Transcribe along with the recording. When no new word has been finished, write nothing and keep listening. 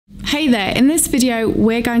Hey there, in this video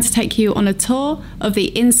we're going to take you on a tour of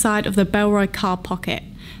the inside of the Bellroy car pocket.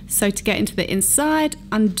 So to get into the inside,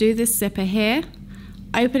 undo this zipper here,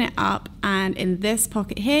 open it up, and in this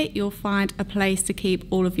pocket here you'll find a place to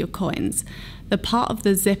keep all of your coins. The part of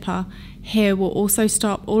the zipper here will also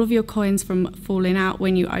stop all of your coins from falling out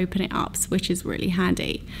when you open it up, which is really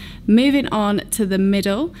handy. Moving on to the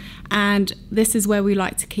middle, and this is where we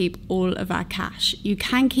like to keep all of our cash. You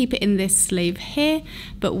can keep it in this sleeve here,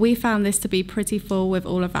 but we found this to be pretty full with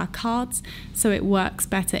all of our cards, so it works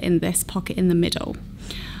better in this pocket in the middle.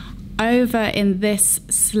 Over in this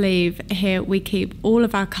sleeve here we keep all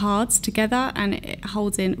of our cards together, and it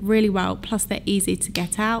holds in really well, plus they're easy to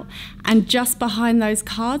get out. And just behind those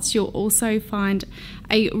cards you'll also find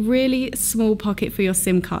a really small pocket for your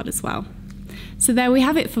SIM card as well. So there we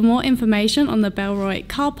have it. For more information on the Bellroy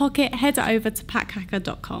car pocket, head over to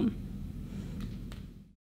packhacker.com.